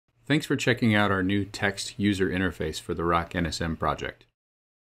Thanks for checking out our new text user interface for the ROC NSM project.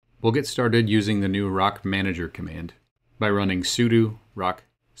 We'll get started using the new ROC Manager command by running sudo roc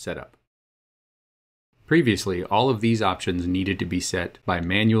setup. Previously, all of these options needed to be set by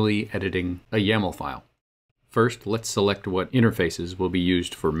manually editing a YAML file. First, let's select what interfaces will be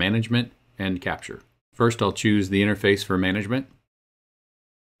used for management and capture. First, I'll choose the interface for management,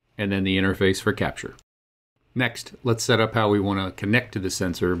 and then the interface for capture. Next, let's set up how we want to connect to the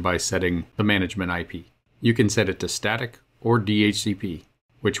sensor by setting the management IP. You can set it to static or DHCP,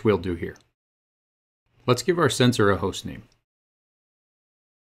 which we'll do here. Let's give our sensor a host name.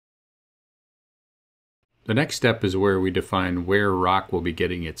 The next step is where we define where ROC will be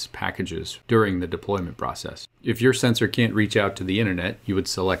getting its packages during the deployment process. If your sensor can't reach out to the internet, you would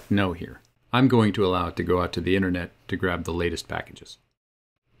select No here. I'm going to allow it to go out to the internet to grab the latest packages.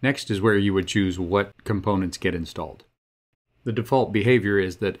 Next is where you would choose what components get installed. The default behavior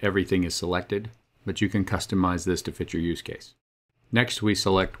is that everything is selected, but you can customize this to fit your use case. Next, we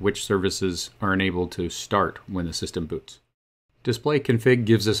select which services are enabled to start when the system boots. Display config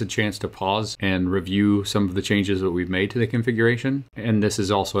gives us a chance to pause and review some of the changes that we've made to the configuration, and this is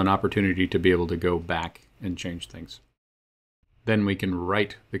also an opportunity to be able to go back and change things. Then we can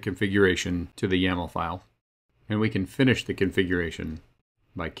write the configuration to the YAML file, and we can finish the configuration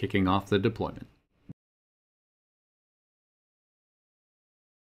by kicking off the deployment.